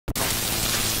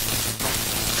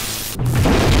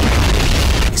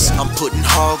Putting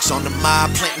hogs on the mob,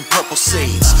 planting purple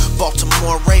seeds.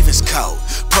 Baltimore Ravens coat,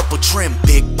 purple trim,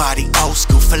 big body, old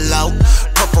school float.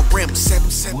 Purple rim,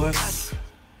 7-7. What's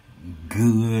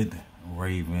good,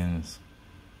 Ravens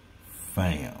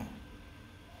fam?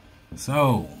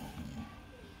 So,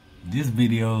 this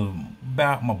video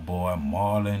about my boy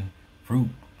Marlon Fruit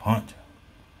Punch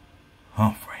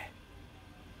Humphrey.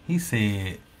 He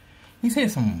said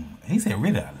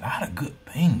really a lot of good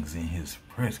things in his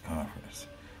press conference.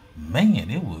 Man,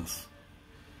 it was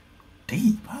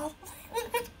deep.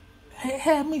 It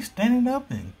had me standing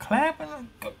up and clapping.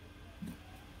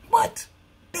 What?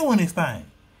 Doing this thing.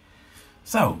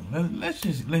 So let's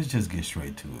just get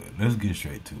straight to it. Let's get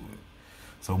straight to it.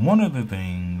 So one of the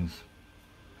things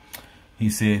he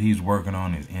said he's working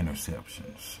on is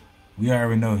interceptions. We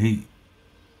already know he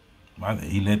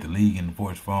led the league in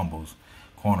forced fumbles,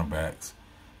 cornerbacks.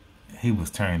 He was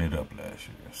tearing it up last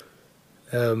year.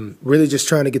 Really just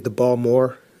trying to get the ball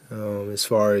more as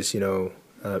far as,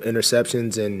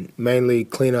 interceptions, and mainly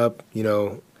clean up,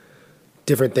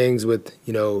 different things with,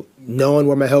 knowing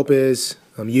where my help is.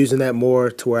 I'm using that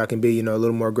more to where I can be, a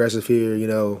little more aggressive here,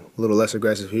 a little less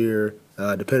aggressive here,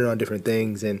 depending on different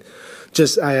things. And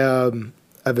just I've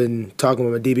been talking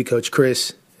with my DB coach,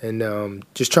 Chris, and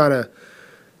just trying to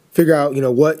figure out,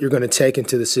 what you're going to take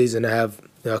into the season to have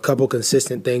a couple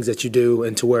consistent things that you do,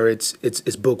 and to where it's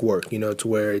book work, to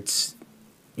where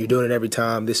you're doing it every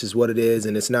time. This is what it is,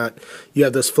 and it's not. You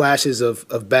have those flashes of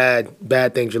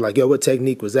bad things. You're like, yo, what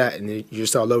technique was that? And you're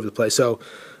just all over the place. So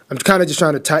I'm kind of just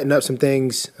trying to tighten up some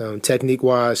things technique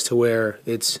wise, to where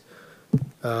it's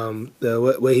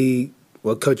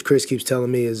what Coach Chris keeps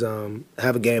telling me is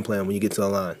have a game plan when you get to the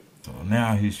line. So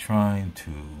now he's trying to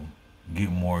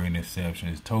get more interceptions.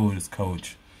 He's told his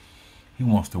coach he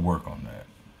wants to work on that.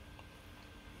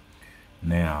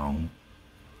 Now,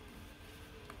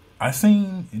 I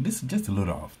seen, this is just a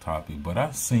little off topic, but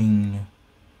I seen,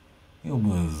 it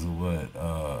was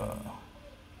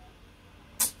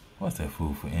what's that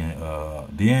fool for,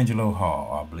 D'Angelo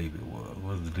Hall, I believe it was.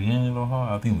 Was it D'Angelo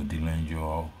Hall? I think it was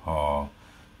D'Angelo Hall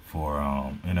for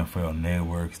NFL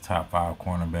Network's top 5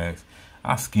 cornerbacks.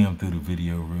 I skimmed through the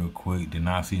video real quick, did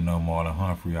not see no Marlon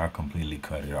Humphrey. I completely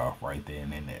cut it off right there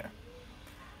and in there.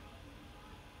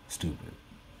 Stupid.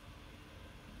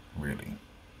 Really.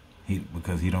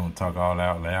 Because he don't talk all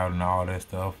out loud and all that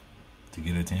stuff to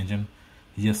get attention.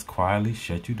 He just quietly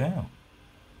shut you down.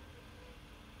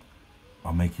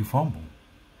 Or make you fumble.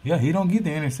 Yeah, he don't get the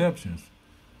interceptions,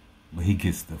 but he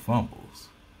gets the fumbles.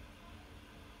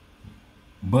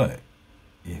 But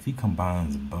if he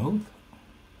combines both,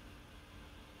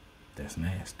 that's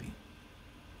nasty.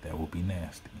 That would be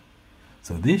nasty.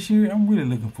 So this year, I'm really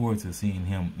looking forward to seeing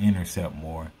him intercept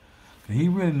more. He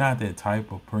really not that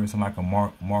type of person like a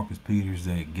Marcus Peters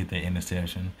that get that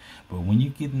interception. But when you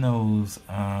get those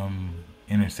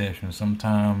interceptions,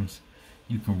 sometimes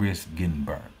you can risk getting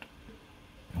burnt.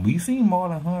 And we've seen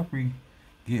Marlon Humphrey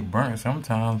get burnt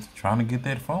sometimes trying to get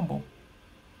that fumble.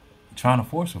 Trying to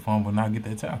force a fumble, not get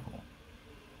that tackle.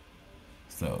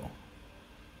 So,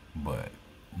 but,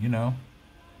 it's going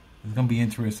to be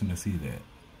interesting to see that.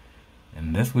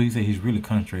 And that's what he said he's really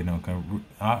concentrating on.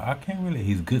 I can't really,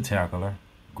 he's a good tackler.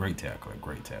 Great tackler.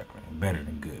 Better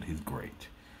than good, he's great.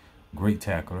 Great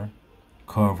tackler.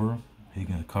 Cover. He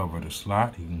can cover the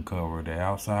slot. He can cover the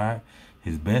outside.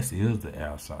 His best is the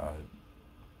outside.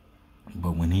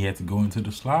 But when he had to go into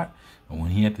the slot, and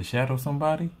when he had to shadow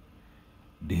somebody,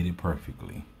 did it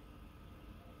perfectly.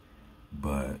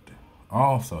 But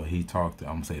also he talked, I'm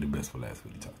going to say the best for last,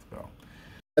 what he talked about.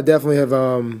 I definitely have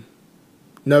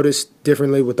noticed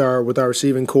differently with our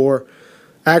receiving core.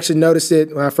 I actually noticed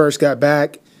it when I first got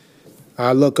back.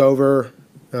 I look over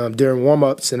during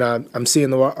warm-ups, and I'm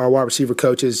seeing our wide receiver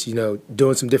coaches,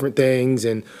 doing some different things,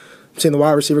 and I'm seeing the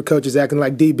wide receiver coaches acting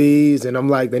like DBs, and I'm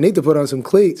like, they need to put on some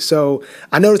cleats. So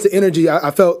I noticed the energy.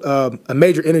 I felt a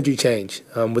major energy change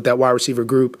with that wide receiver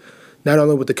group, not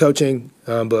only with the coaching,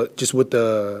 but just with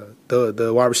the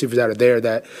wide receivers that are there.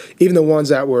 That even the ones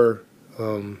that were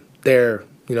there,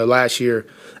 last year,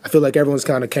 I feel like everyone's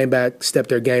kind of came back, stepped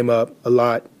their game up a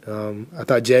lot. I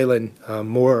thought Jalen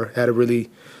Moore had a really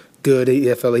good.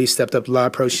 I felt like he stepped up a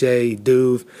lot. Prochet,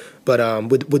 Duve, but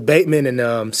with Bateman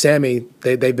and Sammy,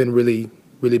 they've been really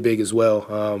big as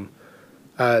well.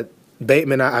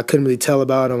 Bateman, I couldn't really tell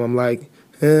about him. I'm like,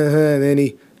 and then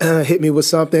he hit me with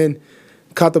something,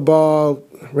 caught the ball,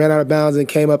 ran out of bounds, and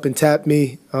came up and tapped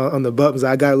me on the buttons.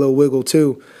 I got a little wiggle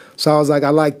too, so I was like,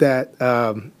 I like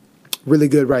that. Really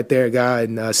good right there, guy.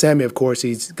 And Sammy, of course,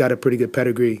 he's got a pretty good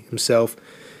pedigree himself.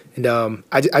 And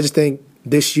I just think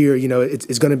this year,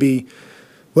 it's going to be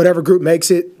whatever group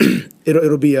makes it,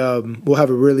 it'll be we'll have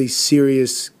a really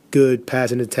serious, good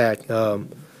passing attack.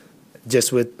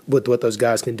 Just with what those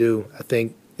guys can do, I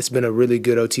think it's been a really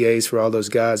good OTAs for all those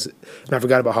guys. And I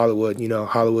forgot about Hollywood. You know,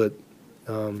 Hollywood,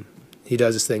 he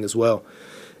does his thing as well.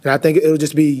 And I think it'll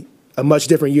just be a much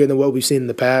different year than what we've seen in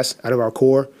the past out of our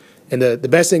core. And the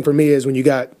best thing for me is when you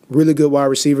got really good wide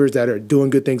receivers that are doing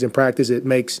good things in practice, it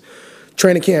makes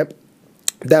training camp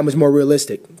that much more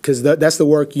realistic, because that's the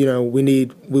work, you know, we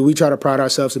need. We try to pride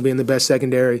ourselves in being the best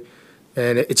secondary,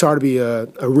 and it's hard to be a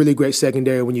really great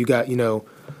secondary when you got, you know,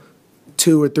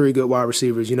 2 or 3 good wide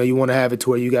receivers. You know, you want to have it to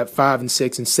where you got 5 and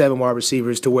 6 and 7 wide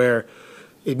receivers, to where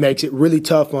it makes it really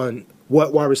tough on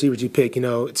what wide receivers you pick. You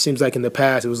know, it seems like in the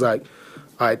past it was like,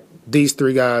 all right, these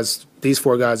 4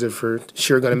 guys are for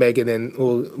sure going to make it, and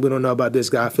well, we don't know about this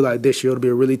guy. I feel like this year it'll be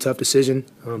a really tough decision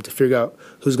to figure out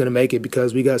who's going to make it,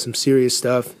 because we got some serious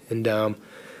stuff. And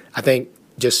I think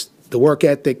just the work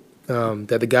ethic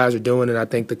that the guys are doing, and I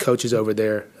think the coaches over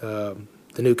there,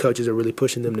 the new coaches are really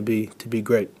pushing them to be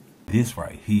great. This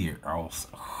right here also.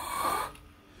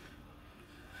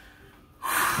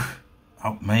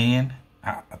 Oh man,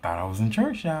 I thought I was in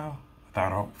church, y'all.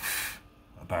 I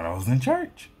thought I was in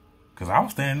church, cause I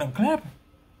was standing up clapping.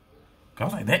 Cause I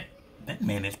was like, that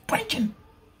man is preaching.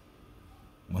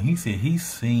 When he said he's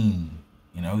seen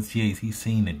in OTAs, he's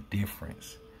seen the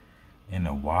difference in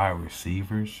the wide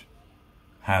receivers,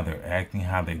 how they're acting,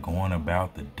 how they're going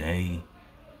about the day,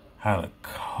 how the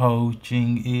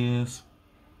coaching is.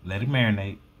 Let it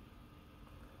marinate.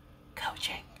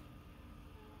 Coaching.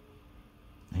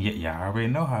 Yeah, y'all already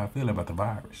know how I feel about the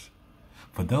virus.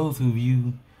 For those of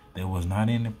you that was not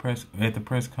in the at the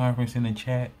press conference in the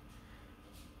chat,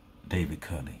 David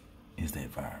Culley is that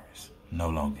virus. No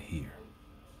longer here.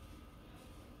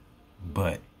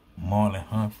 But Marlon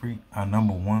Humphrey, our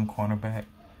 #1 cornerback,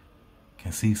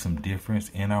 can see some difference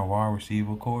in our wide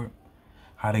receiver court.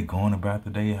 How they going about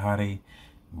the day, how they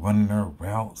running their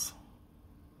routes.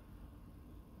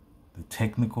 The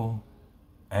technical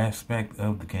aspect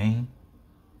of the game.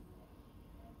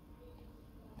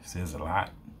 It says a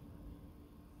lot.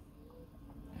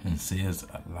 It says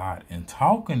a lot in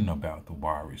talking about the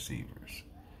wide receivers.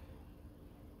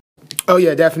 Oh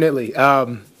yeah, definitely.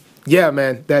 Yeah,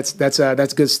 man, that's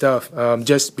good stuff.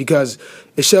 Just because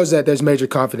it shows that there's major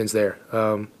confidence there.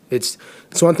 It's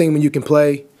one thing when you can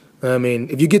play. I mean,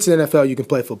 if you get to the NFL, you can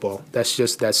play football. That's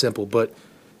just that simple. But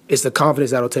it's the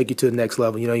confidence that'll take you to the next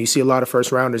level. You know, you see a lot of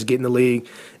first rounders get in the league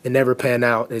and never pan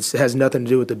out. It has nothing to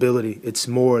do with the ability. It's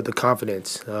more the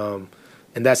confidence.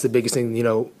 And that's the biggest thing. You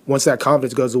know, once that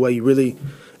confidence goes away,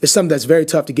 it's something that's very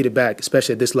tough to get it back,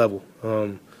 especially at this level.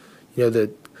 You know,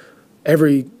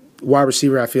 every wide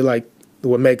receiver, I feel like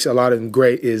what makes a lot of them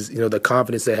great is, you know, the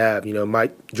confidence they have. You know,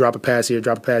 might drop a pass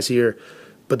here,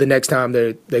 but the next time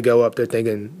they go up, they're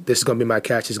thinking, this is going to be my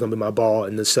catch, this is going to be my ball.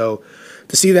 And so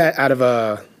to see that out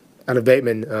of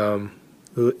Bateman,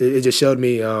 it just showed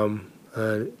me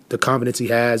the confidence he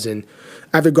has. And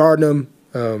after guarding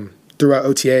him throughout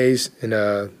OTAs and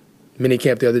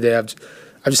minicamp the other day, I've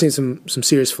just seen some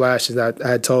serious flashes. I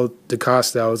had told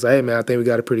DeCosta, I was like, hey, man, I think we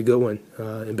got a pretty good one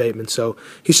in Bateman. So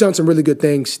he's shown some really good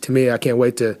things to me. I can't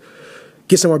wait to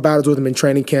get some more battles with him in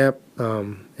training camp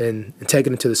and take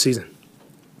it into the season.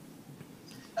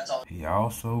 He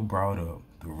also brought up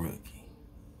the rookie,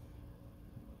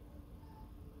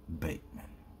 Bateman.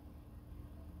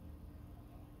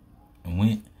 And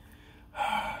when,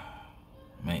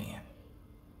 man.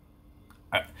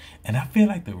 And I feel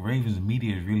like the Ravens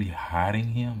media is really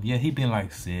hiding him. Yeah, he been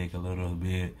like sick a little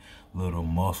bit, little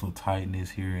muscle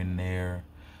tightness here and there.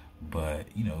 But,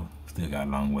 you know, still got a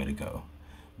long way to go.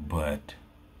 But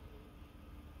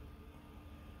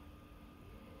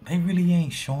they really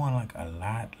ain't showing like a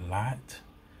lot.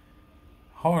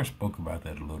 Hard spoke about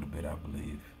that a little bit, I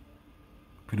believe.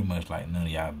 Pretty much like none of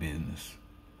y'all business.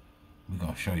 We're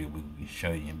going to show you what we can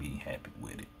show you and be happy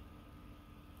with it.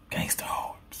 Gangsta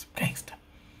Harbs. Gangsta.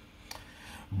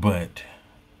 But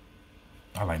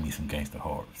I like me some Gangsta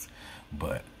Harbs.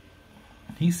 But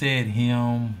he said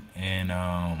him and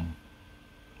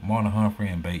Marlon Humphrey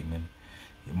and Bateman.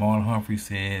 Marlon Humphrey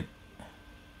said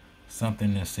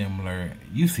something that's similar.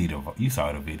 You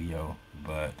saw the video,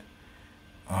 but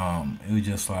it was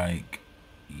just like,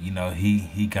 you know,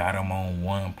 he got him on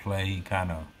one play, kind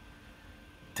of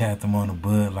tapped him on the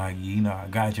butt, like, you know, I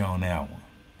got you on that one.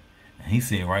 And he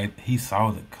said, right, he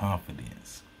saw the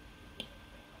confidence.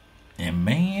 And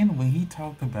man, when he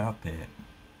talked about that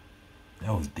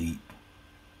was deep.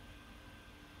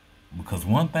 Because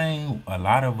one thing a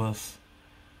lot of us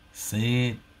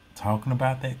said, talking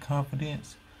about that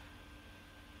confidence,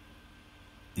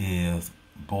 is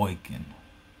Boykin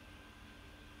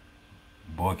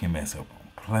Boy can mess up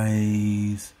on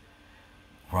plays,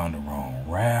 run the wrong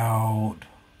route.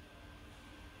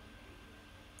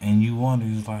 And you wonder,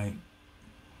 it's like,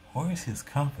 where's his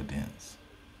confidence?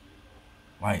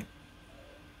 Like,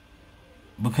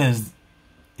 because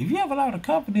if you have a lot of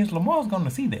confidence, Lamar's going to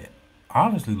see that.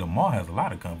 Obviously, Lamar has a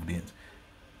lot of confidence.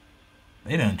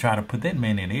 They done try to put that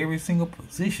man in every single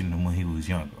position when he was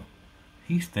younger.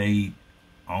 He stayed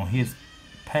on his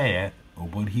path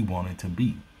of what he wanted to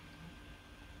be.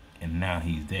 And now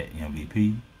he's that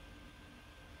MVP.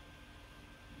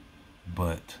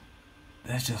 But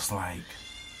that's just like...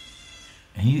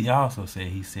 And he also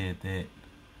said, that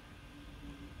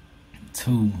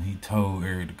too, he told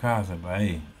Eric DeCosta, like,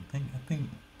 hey, I think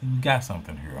we got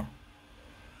something here.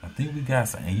 I think we got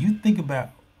something. And you think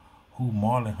about who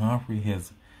Marlon Humphrey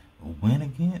has went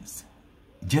against.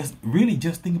 Just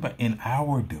think about in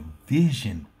our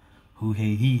division who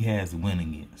he has went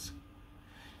against.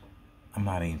 I'm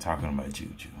not even talking about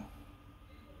Juju,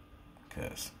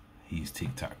 because he's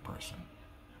TikTok person.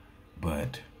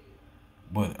 But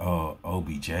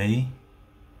OBJ,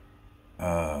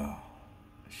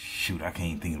 shoot, I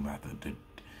can't think about the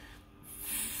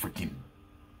freaking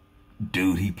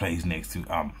dude he plays next to.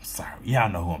 I'm sorry, y'all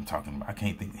know who I'm talking about. I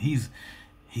can't think. He's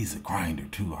a grinder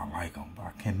too. I like him, but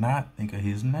I cannot think of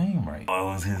his name right. What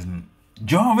was his name?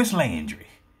 Jarvis Landry.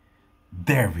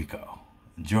 There we go.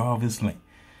 Jarvis Landry.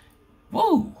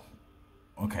 Woo.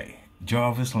 Okay,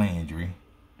 Jarvis Landry.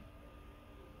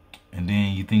 And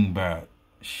then you think about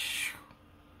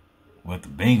what the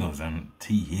Bengals and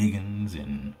T. Higgins,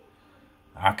 and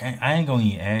I ain't gonna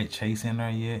even add Chase in there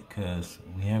yet because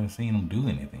we haven't seen him do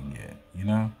anything yet, you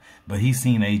know. But he's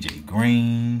seen AJ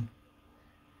Green.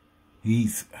 He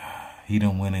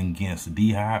done went against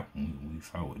D-Hop. We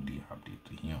saw what D-Hop did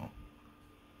to him.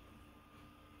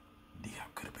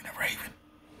 D-Hop could have been a Raven.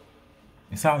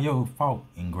 It's all your fault,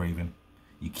 Engraven.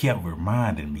 You kept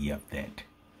reminding me of that.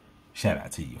 Shout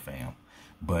out to you, fam.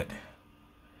 But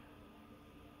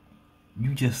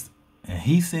you just, and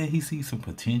he said he sees some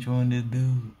potential in this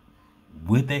dude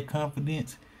with that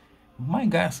confidence. We might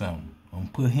got something. I'm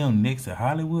gonna put him next to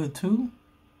Hollywood too.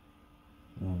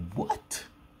 What?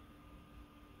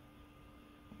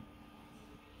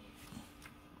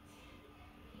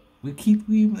 We keep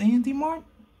with Andy Martin?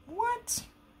 What?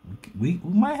 We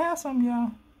might have some,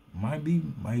 y'all. Might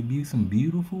be some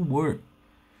beautiful work.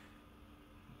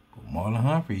 But Marlon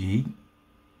Humphrey,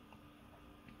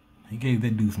 he gave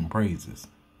that dude some praises.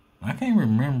 I can't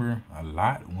remember a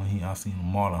lot when I seen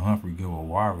Marlon Humphrey give a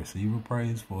wide receiver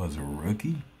praise for as a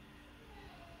rookie.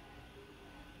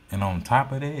 And on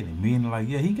top of that, and being like,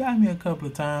 yeah, he got me a couple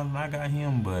of times and I got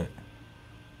him, but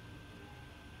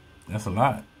that's a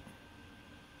lot.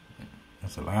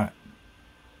 That's a lot.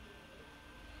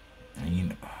 And you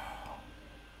know,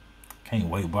 can't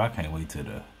wait, boy. I can't wait till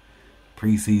the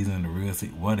preseason, the real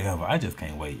season, whatever. I just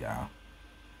can't wait, y'all.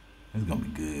 It's gonna be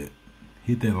good.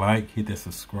 Hit that like, hit that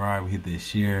subscribe, hit that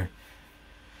share.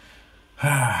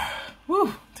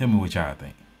 Woo. Tell me what y'all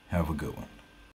think. Have a good one.